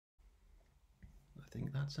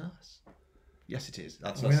think that's us. Yes, it is.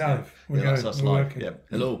 That's We're us. live. Yeah, that's us live. Working. Yeah.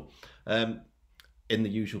 Hello. In the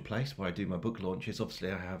usual place where I do my book launches,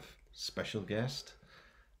 obviously I have special guest.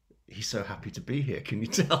 He's so happy to be here, can you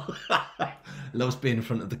tell? Loves being in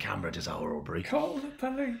front of the camera, does our Aubrey. Call the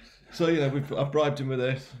police. So, I've bribed him with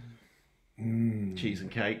this. Cheese and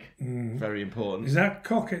cake. Very important. Is that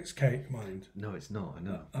Cockett's cake, mind? No, it's not, I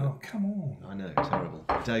know. Oh, come on. I know, terrible.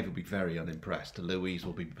 Dave will be very unimpressed. Louise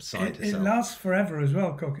will be beside It herself. lasts forever as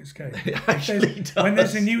well, Cockett's cake. It actually does. When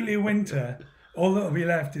there's a nuclear winter, all that'll be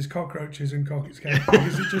left is cockroaches and Cockett's cake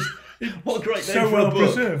because What a great name so for a well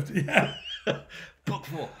book. preserved. Yeah. Book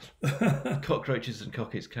 4. Cockroaches and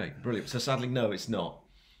Cockett's cake. Brilliant. So sadly, no, it's not.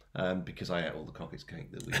 Because I ate all the Cockett's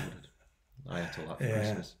cake that we ordered. I ate all that for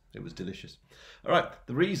Christmas. It was delicious. All right.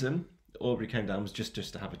 The reason Aubrey came down was just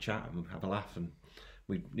to have a chat and have a laugh, and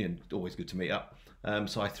always good to meet up.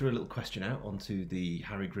 So I threw a little question out onto the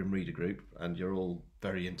Harry Grimm reader group, and you're all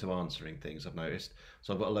very into answering things, I've noticed.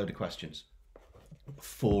 So I've got a load of questions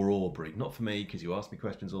for Aubrey, not for me, because you ask me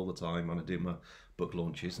questions all the time when I do my book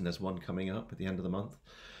launches, and there's one coming up at the end of the month.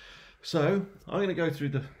 So I'm going to go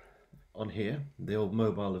through on here the old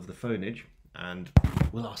mobile of the phonage, and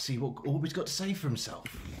I'll see what Aubrey's got to say for himself.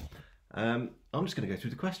 I'm just going to go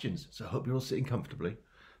through the questions, so I hope you're all sitting comfortably,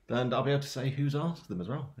 and I'll be able to say who's asked them as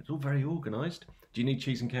well. It's all very organised. Do you need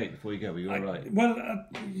cheese and cake before you go? Are you all right? Well,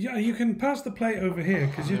 yeah, you can pass the plate over here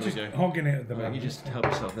because you're just hogging it at the moment. You just help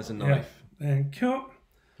yourself. There's a knife. Thank you.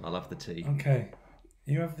 I'll have the tea. Okay.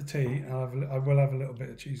 You have the tea. I will have a little bit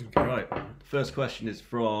of cheese and cake. Right. First question is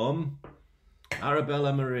from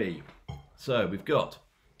Arabella Marie. So we've got,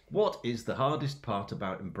 what is the hardest part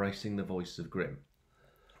about embracing the voice of Grimm?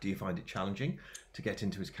 Do you find it challenging to get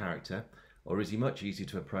into his character, or is he much easier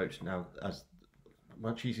to approach now, as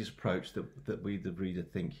much easier to approach that we, the reader,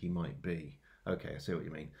 think he might be? Okay, I see what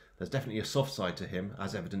you mean. There's definitely a soft side to him,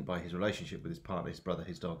 as evident by his relationship with his partner, his brother,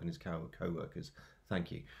 his dog, and his co-workers.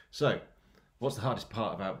 Thank you. So, what's the hardest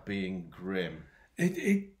part about being Grimm?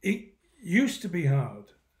 It used to be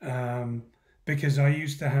hard because I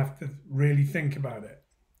used to have to really think about it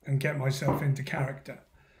and get myself into character.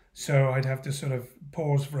 So I'd have to sort of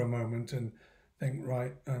pause for a moment and think,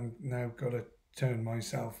 right, I'm now got to turn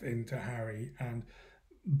myself into Harry.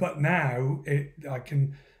 But now I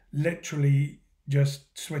can literally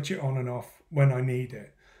just switch it on and off when I need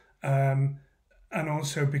it. And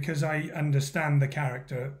also because I understand the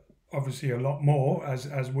character obviously a lot more,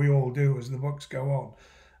 as we all do as the books go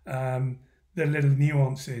on. The little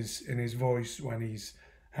nuances in his voice when he's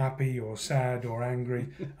happy or sad or angry.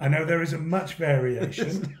 I know there isn't much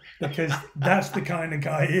variation because that's the kind of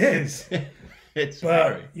guy he is. It's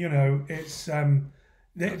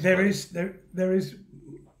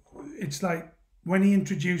it's like when he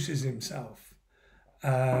introduces himself,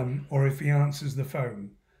 or if he answers the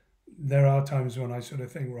phone, there are times when I sort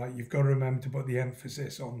of think, right, you've got to remember to put the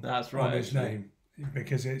emphasis on his name,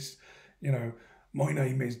 because it's, my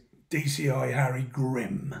name is DCI Harry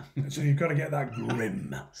Grimm. So you've got to get that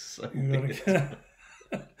Grimm. So you've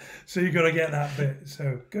got to get that bit.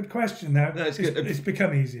 So good question now. No, it's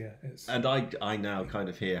become easier. And I now kind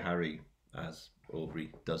of hear Harry as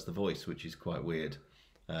Aubrey does the voice, which is quite weird.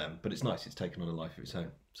 But it's nice. It's taken on a life of its own.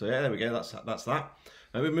 So yeah, there we go. That's that.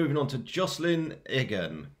 And we're moving on to Jocelyn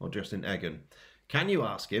Egan. Can you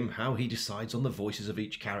ask him how he decides on the voices of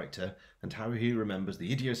each character and how he remembers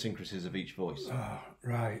the idiosyncrasies of each voice? Oh,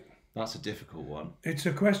 right. That's a difficult one. It's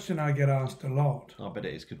a question I get asked a lot. I bet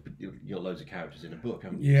it is, because you've got loads of characters in a book,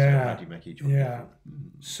 haven't you? Yeah. So how do you make each one different?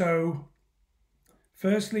 So,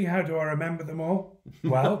 firstly, how do I remember them all?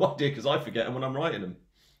 Well, well, dear, because I forget them when I'm writing them.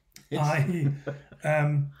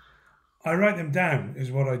 I write them down,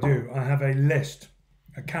 is what I do. I have a list,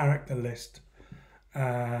 a character list,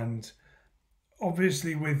 and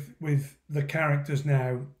obviously with the characters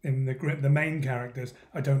now in the main characters,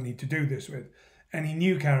 I don't need to do this with. Any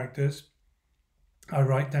new characters, I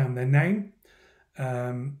write down their name,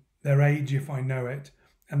 their age if I know it,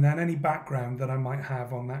 and then any background that I might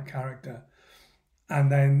have on that character.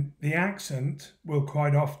 And then the accent will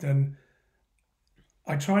quite often,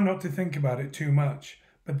 I try not to think about it too much,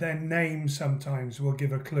 but their name sometimes will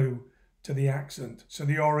give a clue to the accent. So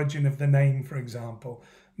the origin of the name, for example,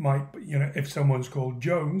 might, if someone's called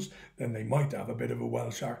Jones, then they might have a bit of a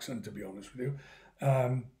Welsh accent, to be honest with you.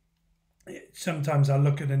 Sometimes I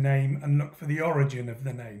look at a name and look for the origin of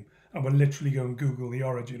the name. I will literally go and Google the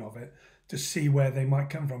origin of it to see where they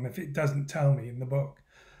might come from if it doesn't tell me in the book.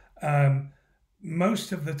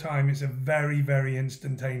 Most of the time it's a very, very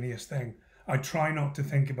instantaneous thing. I try not to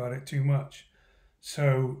think about it too much.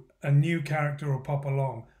 So a new character will pop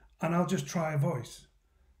along and I'll just try a voice.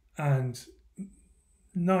 And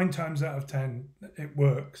 9 times out of 10 it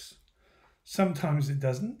works. Sometimes it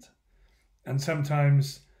doesn't, and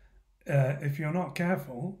sometimes if you're not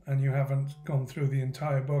careful and you haven't gone through the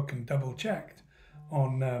entire book and double checked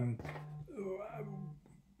on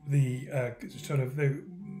the sort of the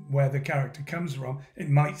where the character comes from, it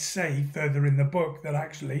might say further in the book that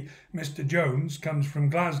actually Mr. Jones comes from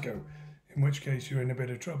Glasgow, in which case you're in a bit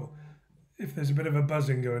of trouble. If there's a bit of a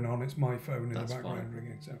buzzing going on, it's my phone in the background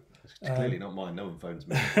ringing. So it's clearly not mine. No one phones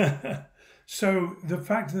me. So the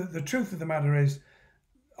fact that the truth of the matter is,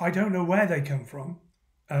 I don't know where they come from.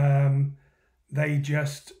 They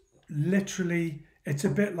just literally, it's a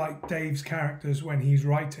bit like Dave's characters when he's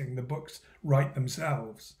writing, the books write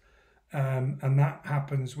themselves. And that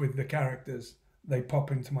happens with the characters. They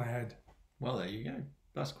pop into my head. Well, there you go.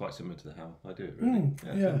 That's quite similar to how I do it, really.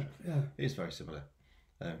 Yeah. It is very similar.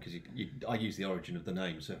 Because I use the origin of the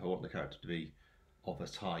name, so if I want the character to be of a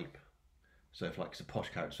type, so if like it's a posh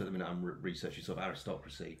character, so at the minute I'm researching sort of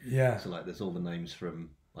aristocracy. Yeah. So like there's all the names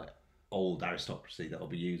from like old aristocracy that I'll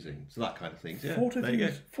be using, so that kind of thing. Yeah,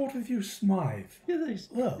 Fortescue Smythe. Yeah, that is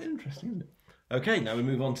interesting, isn't it? Okay, now we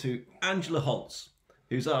move on to Angela Holtz,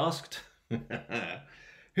 who's asked,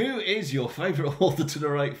 "Who is your favourite author to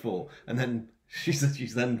narrate for?" And then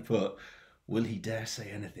she's then put, "Will he dare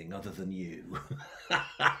say anything other than you?"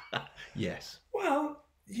 Yes. Well,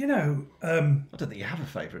 I don't think you have a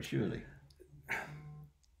favourite, surely.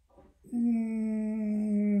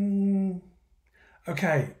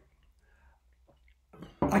 Okay.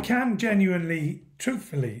 I can genuinely,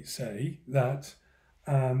 truthfully say that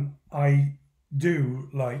I do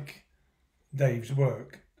like Dave's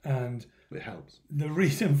work, and it helps. The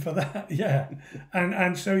reason for that,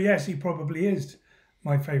 and so yes, he probably is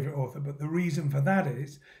my favourite author, but the reason for that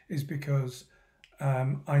is because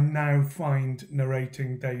I now find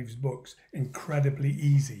narrating Dave's books incredibly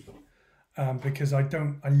easy, because I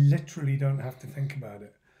literally don't have to think about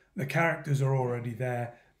it. The characters are already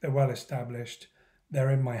there, they're well established, they're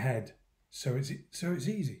in my head, so it's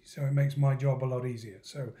easy. So it makes my job a lot easier.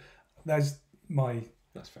 So that's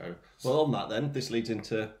fair. Well, on that then, this leads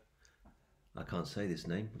into, I can't say this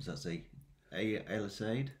name. What does that say?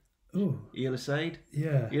 Elisaide? Ooh. Elisaide?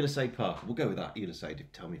 Yeah. Elisaide Parker. We'll go with that. Elisaide.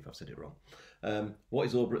 Tell me if I've said it wrong. What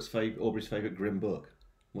is Aubrey's favourite Grimm book?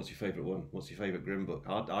 What's your favourite one? What's your favourite Grimm book?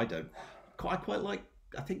 I don't. I quite like,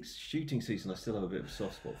 I think Shooting Season I still have a bit of a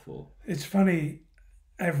soft spot for. It's funny,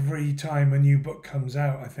 every time a new book comes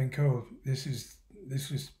out, I think, oh, this is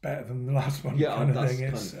better than the last one. Yeah, kind of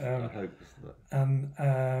that's thing. I hope that.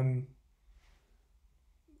 And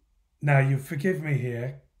now you forgive me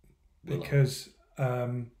here, because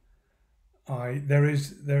there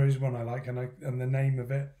is one I like, and the name of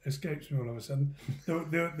it escapes me all of a sudden.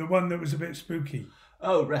 The one that was a bit spooky.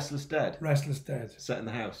 Oh, Restless Dead. Restless Dead. Set in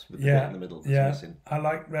the house with the bit in the middle that's missing. I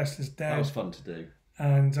like Restless Dead. That was fun to do.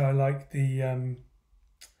 And I like the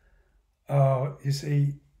you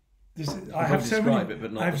see, I have so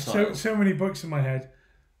many books in my head.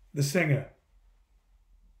 The Singer.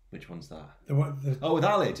 Which one's that? The with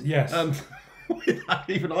Alid. Yes.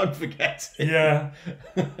 Even I'm forgetting. Yeah.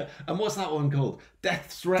 And what's that one called?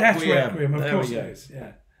 Death's Requiem. Death's Requiem, of course it is.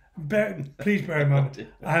 Yeah. Please bear in mind,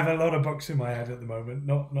 I have a lot of books in my head at the moment,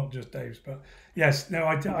 not just Dave's, but yes, no,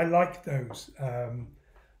 I like those.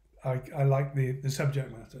 I like the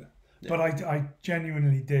subject matter, but I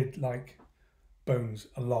genuinely did like Bones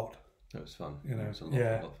a lot. That was fun. It was a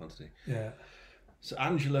lot of fun to do. Yeah. So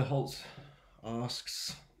Angela Holtz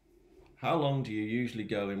asks, how long do you usually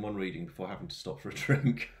go in one reading before having to stop for a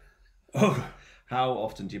drink? Oh. How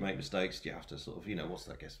often do you make mistakes? Do you have to sort of, what's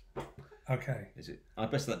that, I guess? Okay. Is it? I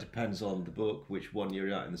guess that depends on the book, which one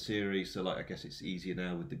you're at in the series. So, I guess it's easier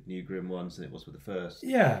now with the new Grimm ones than it was with the first.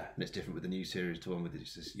 Yeah. And it's different with the new series to one with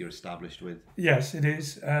you're established with. Yes, it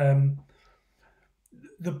is.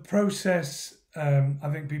 The process, I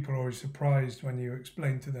think people are always surprised when you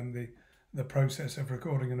explain to them the process of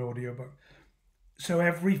recording an audiobook. So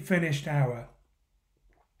every finished hour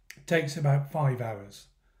takes about 5 hours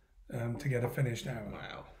to get a finished hour.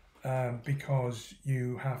 Wow. Because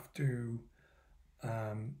you have to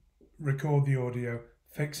record the audio,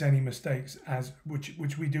 fix any mistakes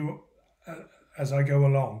which we do as I go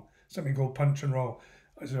along, something called punch and roll.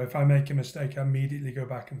 So if I make a mistake, I immediately go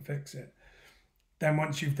back and fix it. Then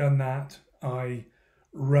once you've done that, I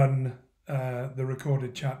run the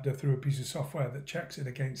recorded chapter through a piece of software that checks it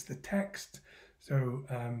against the text. So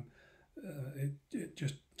it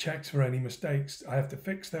just checks for any mistakes. I have to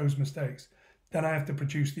fix those mistakes. Then I have to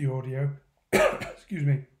produce the audio. Excuse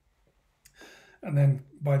me. And then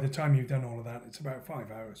by the time you've done all of that, it's about 5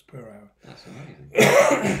 hours per hour. That's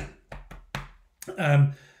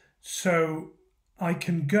amazing. So I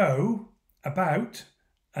can go about,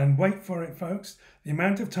 and wait for it, folks, the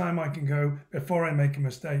amount of time I can go before I make a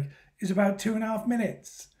mistake is about 2.5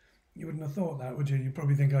 minutes. You wouldn't have thought that, would you? You'd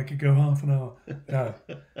probably think I could go half an hour. No.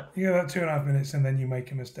 You go about 2.5 minutes and then you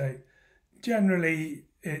make a mistake. Generally,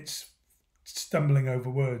 it's stumbling over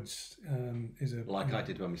words. Like I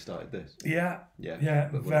did when we started this. Yeah. Yeah.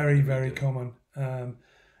 Very, very common.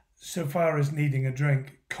 So far as needing a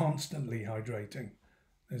drink, constantly hydrating.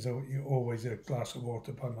 There's always a glass of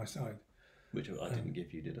water by my side. Which I didn't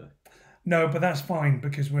give you, did I? No, but that's fine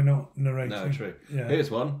because we're not narrating. No, true. Yeah. Here's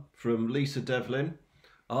one from Lisa Devlin.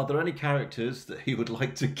 Are there any characters that he would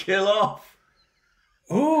like to kill off?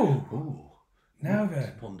 Oh. Now then. It's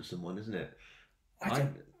a pondersome one, isn't it? I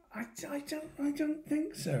don't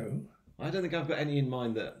think so. I don't think I've got any in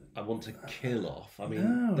mind that I want to kill off. I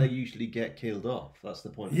mean, they usually get killed off. That's the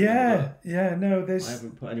point. No, there's... I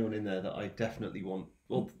haven't put anyone in there that I definitely want...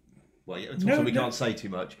 Well, it's also we can't say too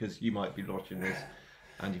much because you might be watching this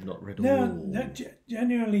and you've not read all. No,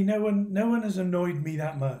 genuinely, no one has annoyed me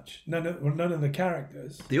that much. None of the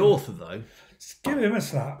characters. The author, though. Just give him a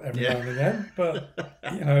slap every now and again, but,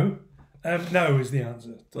 no is the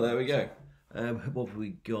answer. So there we go. What have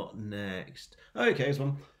we got next? Okay, here's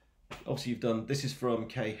one. Obviously, you've done... This is from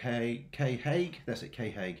Kay Haig. That's it, Kay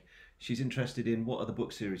Haig. She's interested in what other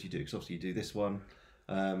book series you do, because obviously you do this one.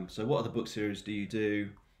 So what other book series do you do?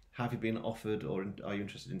 Have you been offered, or are you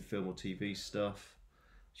interested in film or TV stuff?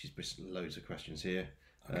 She's put loads of questions here.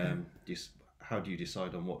 Okay. How do you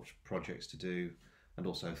decide on what projects to do? And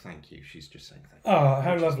also, thank you. She's just saying thank you. Oh,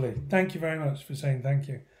 how lovely. Thank you very much for saying thank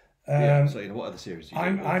you. So, what other series do you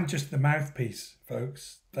do? I'm just the mouthpiece,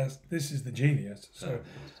 folks. This is the genius. So,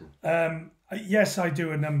 yes, I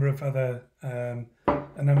do a number of other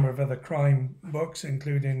crime books,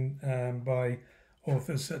 including by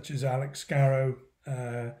authors such as Alex Scarrow,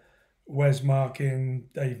 Wes Markin,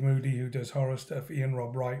 Dave Moody, who does horror stuff, Ian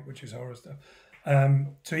Rob Wright, which is horror stuff.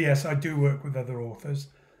 So yes, I do work with other authors,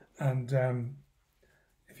 and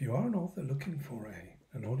if you are an author looking for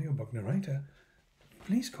an audiobook narrator,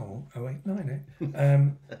 please call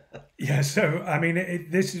 0898. So I mean,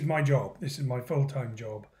 this is my job. This is my full-time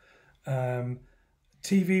job.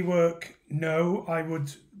 TV work, no.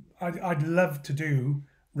 I'd love to do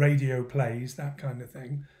radio plays, that kind of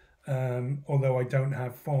thing. Although I don't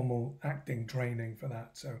have formal acting training for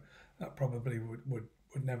that, so that probably would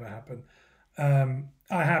never happen.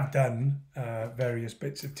 I have done various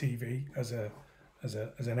bits of TV as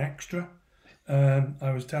an extra.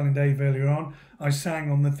 I was telling Dave earlier on, I sang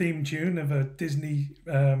on the theme tune of a Disney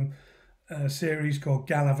series called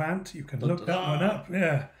Gallivant. You can look that one up.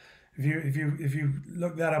 Yeah, if you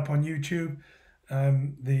look that up on YouTube,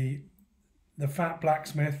 the fat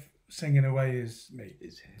blacksmith singing away is me.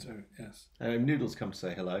 Is him. So yes. Noodles come to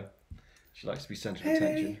say hello. She likes to be centre of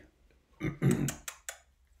attention.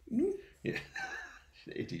 Yeah,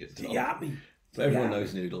 idiot. So everyone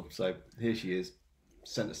knows Noodle. So here she is,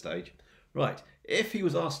 centre stage. Right. If he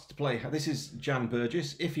was asked to play, this is Jan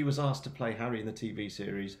Burgess. If he was asked to play Harry in the TV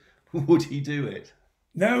series, would he do it?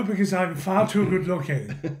 No, because I'm far too good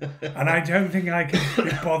looking, and I don't think I can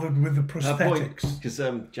be bothered with the prosthetics. Because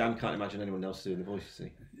Jan can't imagine anyone else doing the voice. You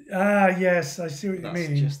see. Yes, I see what you mean.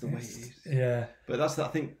 That's just the way it is. Yeah. But I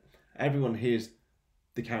think everyone hears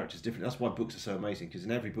the characters different. That's why books are so amazing, because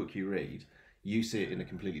in every book you read, you see it in a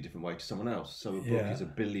completely different way to someone else. So a book is a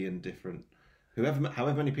billion different...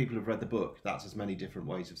 However many people have read the book, that's as many different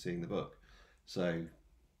ways of seeing the book. So,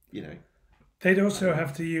 They'd also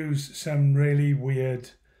have to use some really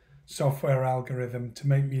weird software algorithm to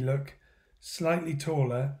make me look slightly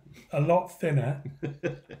taller, a lot thinner,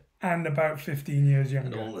 and about 15 years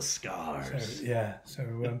younger. And all the scars.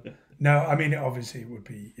 No, I mean, obviously it would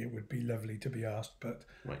be lovely to be asked, but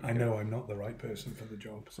I know I'm not the right person for the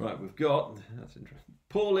job. So. Right, we've got, that's interesting,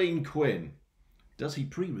 Pauline Quinn. Does he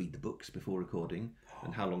pre-read the books before recording,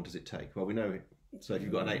 and how long does it take? Well, we know, so if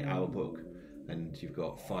you've got an 8-hour book and you've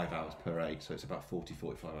got 5 hours per 8, so it's about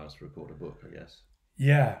 45 hours to record a book, I guess.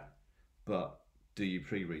 Yeah. But do you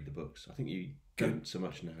pre-read the books? I think you don't so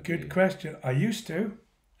much now. Good question. I used to.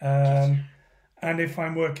 And if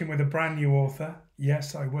I'm working with a brand new author,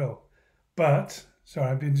 yes, I will. But,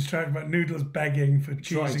 sorry, I've been distracted by Noodles begging for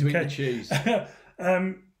cheese Trying and to eat cake. the cheese.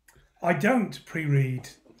 I don't pre-read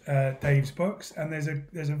Dave's books, and there's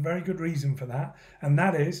a very good reason for that, and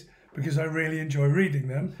that is because I really enjoy reading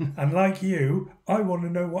them, and like you, I want to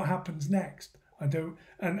know what happens next. I don't,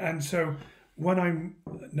 and so when I'm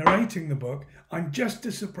narrating the book, I'm just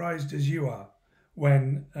as surprised as you are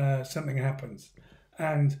when something happens,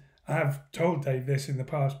 and I have told Dave this in the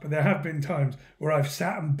past, but there have been times where I've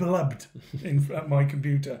sat and blubbed at my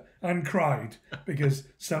computer and cried because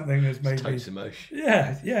something has made me... Takes emotion.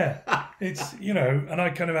 Yeah. It's, and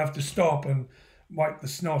I kind of have to stop and wipe the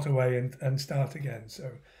snot away and start again.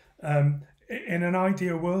 So in an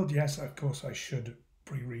ideal world, yes, of course I should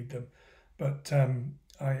pre-read them, but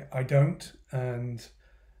I don't, and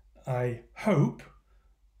I hope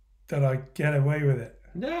that I get away with it.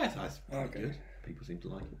 Yeah, that's okay. Good. People seem to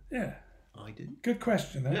like it. Yeah. I do. Good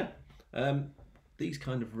question, eh? Yeah. These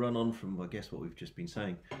kind of run on from, I guess, what we've just been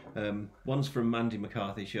saying. One's from Mandy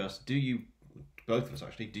McCarthy. She asked, do you both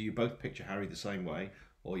picture Harry the same way,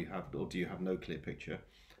 or do you have no clear picture?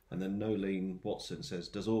 And then Nolene Watson says,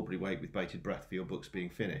 does Aubrey wait with bated breath for your books being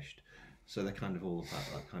finished? So they're kind of all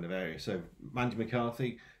that kind of area. So Mandy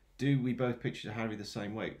McCarthy, do we both picture Harry the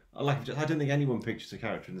same way? I don't think anyone pictures a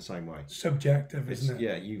character in the same way. Subjective, isn't it?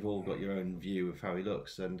 Yeah, you've all got your own view of how he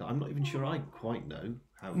looks, and I'm not even sure I quite know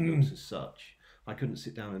how he looks as such. I couldn't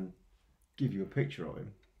sit down and give you a picture of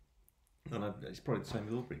him. And it's probably the same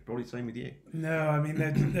with Aubrey, probably the same with you. No, I mean,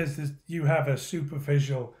 there's this, you have a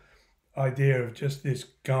superficial idea of just this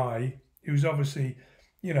guy who's obviously,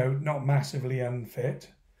 not massively unfit.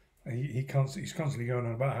 He's constantly going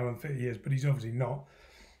on about how unfit he is, but he's obviously not.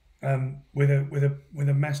 With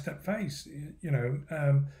a messed up face,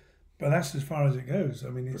 but that's as far as it goes. I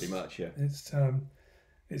mean, it's pretty much, yeah.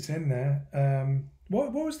 It's in there.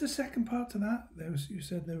 What was the second part to that? You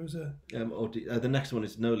said there was a. The next one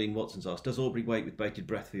is Nolene Watson's asked: does Aubrey wait with bated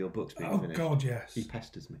breath for your books being finished? Oh God, yes. He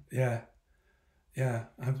pesters me. Yeah.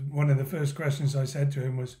 One of the first questions I said to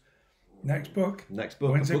him was, "Next book.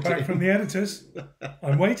 When's it back from the editors?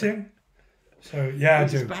 I'm waiting." So yeah,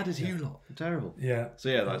 it's as bad as you lot. Terrible. Yeah. So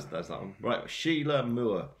yeah, that's that one. Right, Sheila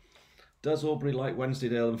Moore. Does Aubrey like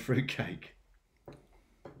Wensleydale and fruitcake?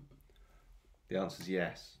 The answer is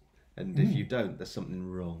yes. And if you don't, there's something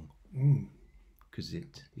wrong. Because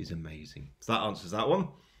it is amazing. So that answers that one.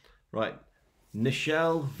 Right.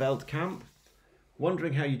 Nichelle Veldkamp.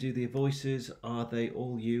 Wondering how you do the voices. Are they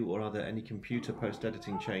all you, or are there any computer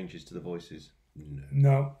post-editing changes to the voices?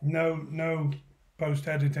 No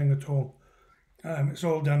post-editing at all. It's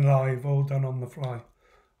all done live, all done on the fly.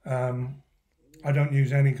 I don't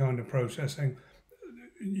use any kind of processing,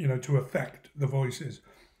 to affect the voices.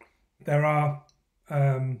 There are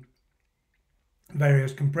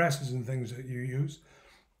various compressors and things that you use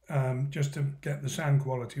just to get the sound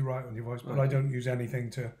quality right on your voice, but I don't use anything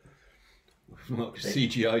to... Not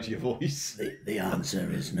CGI to your voice. The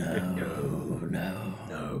answer is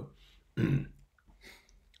no.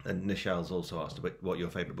 And Nichelle's also asked about what your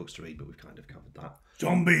favourite books to read, but we've kind of covered that.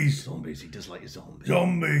 Zombies. He does like his zombies.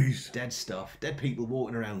 Zombies. Dead stuff. Dead people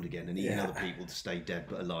walking around again and eating other people to stay dead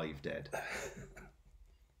but alive dead.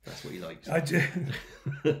 That's what he likes. I do.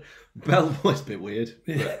 Belle was a bit weird.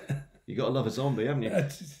 Yeah. You got to love a zombie, haven't you?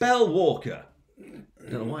 Belle Walker. I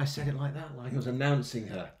don't know why I said it like that. Like I was announcing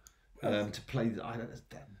her to play.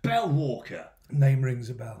 Belle Walker. Name rings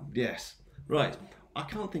a bell. Yes. Right. I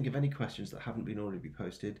can't think of any questions that haven't been already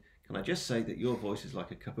posted. Can I just say that your voice is like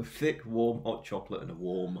a cup of thick, warm, hot chocolate and a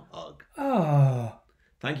warm hug. Ah.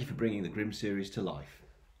 Thank you for bringing the Grimm series to life.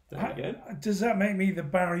 There we go. Does that make me the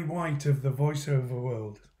Barry White of the voiceover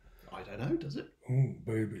world? I don't know, does it? Oh,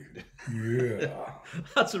 baby. Yeah.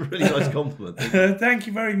 That's a really nice compliment. Thank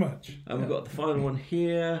you very much. And we've got the final one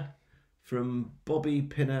here from Bobby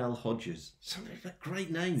Pinnell Hodges. Something like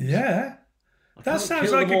great names. Yeah. That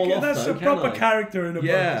sounds like a proper character in a book,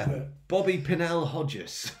 isn't it? Bobby Pinnell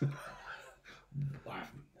Hodges.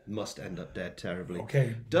 Must end up dead terribly.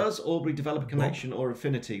 Okay. Does Aubrey develop a connection or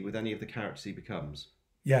affinity with any of the characters he becomes?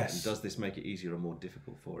 Yes. And does this make it easier or more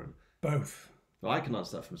difficult for him? Both. Well, I can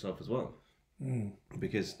answer that for myself as well.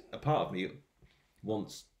 Because a part of me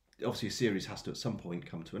wants... Obviously, a series has to, at some point,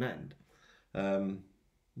 come to an end.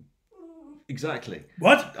 Exactly.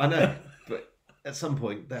 What? I know. But at some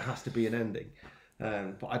point, there has to be an ending.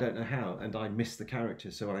 But I don't know how. And I miss the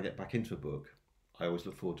characters. So when I get back into a book, I always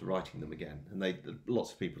look forward to writing them again. And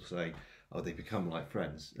lots of people say, oh, they become like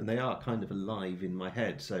friends. And they are kind of alive in my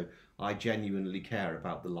head. So I genuinely care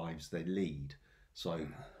about the lives they lead. So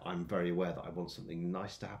I'm very aware that I want something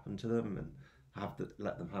nice to happen to them and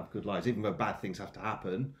let them have good lives. Even though bad things have to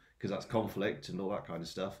happen, because that's conflict and all that kind of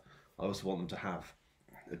stuff, I also want them to have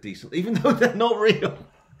a decent... Even though they're not real.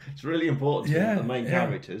 It's really important to the main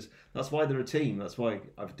characters. That's why they're a team. That's why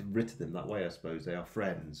I've written them that way, I suppose. They are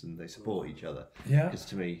friends and they support each other. Yeah. Because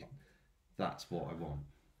to me, that's what I want.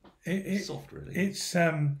 It's soft, really. It's,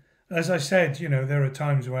 as I said, there are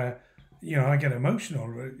times where, I get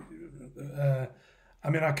emotional. I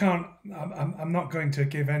mean, I can't... I'm not going to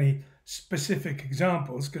give any specific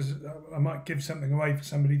examples because I might give something away for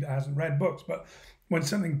somebody that hasn't read books. But when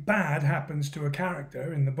something bad happens to a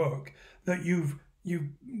character in the book that you've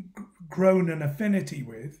grown an affinity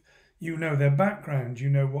with, you know their background, you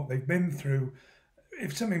know what they've been through.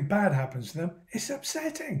 If something bad happens to them, it's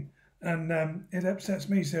upsetting, and it upsets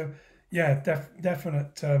me. So yeah,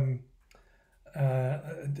 definite.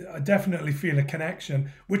 I definitely feel a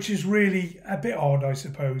connection, which is really a bit odd, I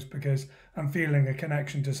suppose, because I'm feeling a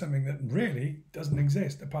connection to something that really doesn't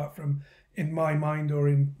exist apart from in my mind or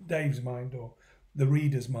in Dave's mind or the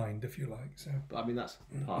reader's mind, if you like. So, but I mean, that's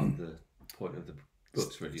part of the point of the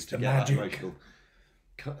books, really, is to get magic. that emotional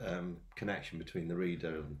connection between the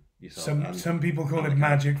reader and yourself. Some people call it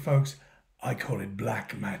magic, folks. I call it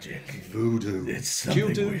black magic. Voodoo. It's something do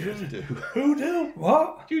you do weird. voodoo? Voodoo?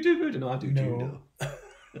 What? Do you do voodoo? No, I do No. judo.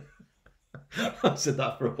 I said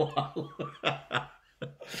that for a while.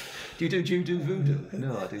 Do you do judo voodoo?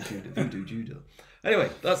 No, I do voodoo judo. Anyway,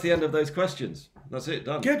 that's the end of those questions. That's it,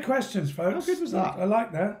 done. Good questions, folks. How good was that? I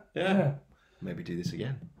like that. Yeah. Maybe do this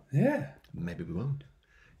again. Yeah. Maybe we won't.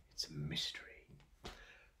 It's a mystery.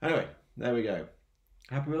 Anyway, there we go.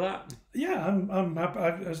 Happy with that? Yeah, I'm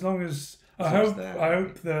happy. As long as I So it's hope there. I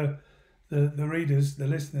hope the readers, the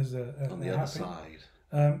listeners are On the happy. other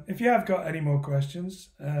side. If you have got any more questions,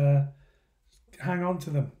 hang on to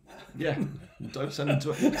them. Yeah. Don't send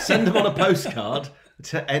them send them on a postcard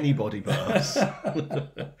to anybody but us.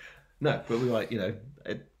 No, but we might,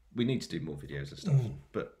 we need to do more videos and stuff.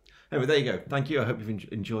 But anyway, there you go. Thank you. I hope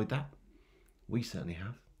you've enjoyed that. We certainly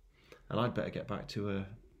have. And I'd better get back to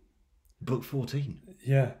book 14.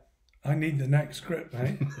 Yeah, I need the next script,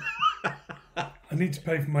 mate. I need to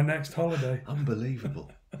pay for my next holiday.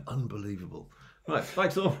 Unbelievable. Unbelievable. Right,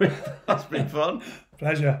 thanks, Aubrey. That's been fun.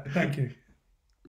 Pleasure. Thank you.